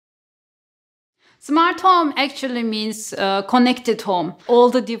Smart home actually means connected home. All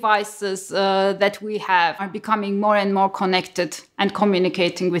the devices that we have are becoming more and more connected and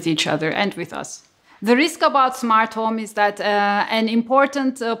communicating with each other and with us. The risk about smart home is that an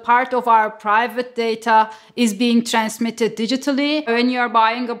important part of our private data is being transmitted digitally. When you are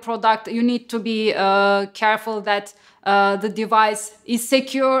buying a product, you need to be careful that the device is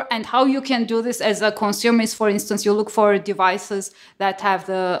secure, and how you can do this as a consumer is, for instance, you look for devices that have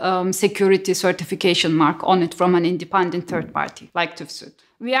the security certification mark on it from an independent third party, like TÜV.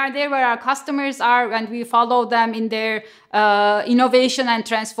 We are there where our customers are, and we follow them in their innovation and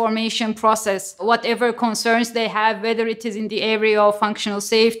transformation process. Whatever concerns they have, whether it is in the area of functional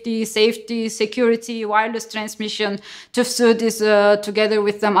safety, security, wireless transmission, TÜV is together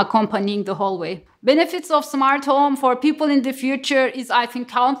with them accompanying the whole way. Benefits of smart home for people in the future is, I think,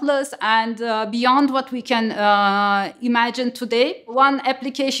 countless and beyond what we can imagine today. One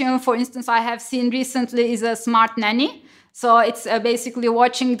application, for instance, I have seen recently is a smart nanny. So it's basically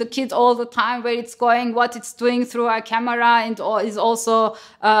watching the kid all the time, where it's going, what it's doing through a camera, and is also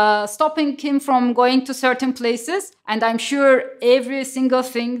stopping him from going to certain places. And I'm sure every single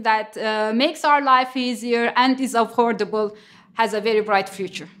thing that makes our life easier and is affordable has a very bright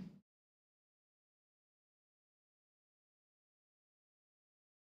future.